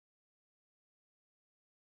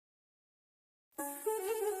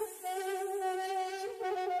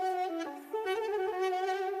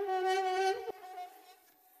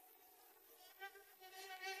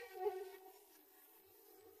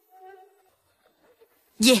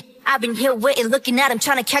Yeah, I've been here waiting, looking at him,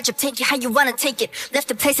 trying to catch up, take it how you wanna take it. Left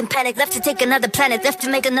to place in panic, left to take another planet, left to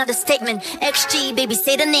make another statement. XG, baby,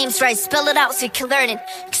 say the names right, spell it out so you can learn it.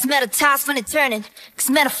 Cause metal toss when it's turning,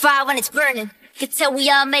 cause metal fire when it's burning. Can tell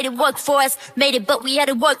we all made it work for us, made it, but we had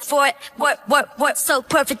to work for it. Work, so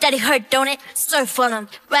perfect that it hurt, don't it? Surf on them,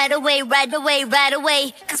 right away,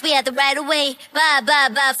 cause we had the right away.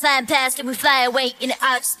 Bye, flying past and we fly away in the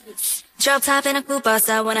outs. Drop top in a blue bus,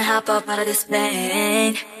 I wanna hop up out of this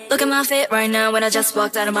plane. Look at my fit right now when I just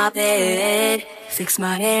walked out of my bed. Fix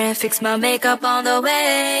my hair, fix my makeup on the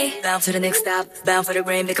way. Bound to the next stop, bound for the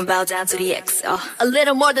rain, make 'em bow down to the X. A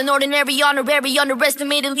little more than ordinary, honorary,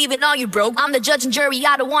 underestimated, leave it on you, bro. I'm the judge and jury,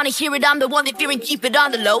 I don't wanna hear it, I'm the one that fear and keep it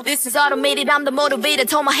on the low. This is automated, I'm the motivator,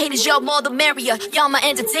 told my haters, y'all more the merrier. Y'all my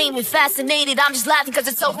entertainment, fascinated, I'm just laughing cause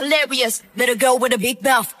it's so hilarious. Little girl with a big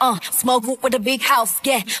mouth, smoke with a big house,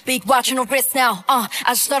 yeah, big watch on the wrist now, I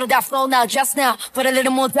just started that flow now, just now. Put a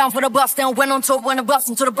little more down for the bus down, went on tour, when I bust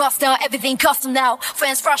into the bus down, everything custom now.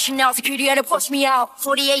 Friends rushing out, security had to push me out.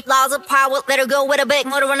 48 laws of power, let her go with a big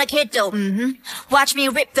motor on a kid though. Watch me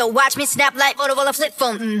rip though, watch me snap like Motorola flip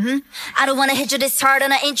phone. I don't wanna hit you this hard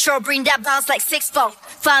on an intro, bring that bounce like 6'4".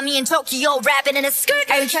 Find me in Tokyo, rapping in a skirt,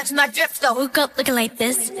 I ain't catching my drift though. Woke up looking like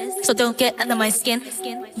this, so don't get under my skin.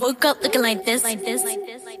 Woke up looking like this.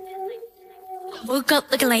 Woke up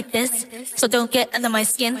looking like this, so don't get under my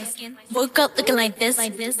skin. Woke up looking like this.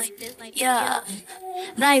 Yeah.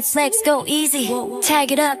 Life flex, go easy.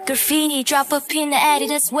 Tag it up, graffiti, drop a pin to add it,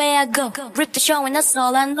 that's where I go. Rip the show and that's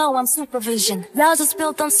all I know, I'm supervision. Laws was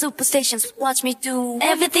built on superstations, watch me do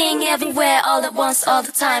everything, everywhere, all at once, all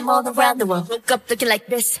the time, all around the world. Woke up looking like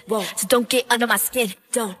this, so don't get under my skin,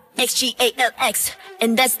 don't. XGALX,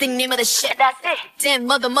 and that's the name of the shit, that's it. Damn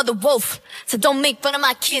mother wolf, so don't make fun of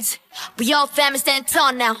my kids. We all family stand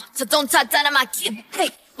tall now, so don't talk down on my kid. Hey.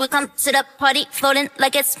 Welcome to the party, floating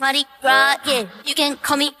like it's Mardi Gras, yeah. You can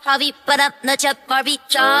call me Harvey, but I'm not your Barbie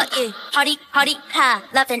jaw, yeah. Hardy, ha,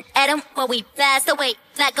 laughing at him while we blast away.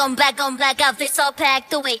 Black on black outfits all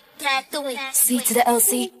packed away. C to the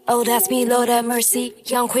LC, oh that's me, Lord have mercy.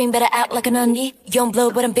 Young queen better act like an onion. Young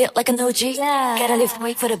blood but I'm built like an OG. Yeah. Gotta lift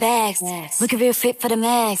weight for the bags, looking real fit for the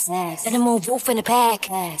max. And I'm more wolf in the pack,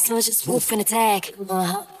 so it's just wolf in the tag.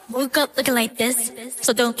 Woke up looking like this,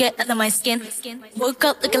 so don't get under my skin. Woke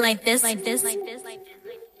up looking like this.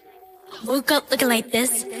 Woke up looking like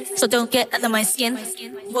this, so don't get under my skin.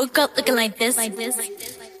 Woke up looking like this.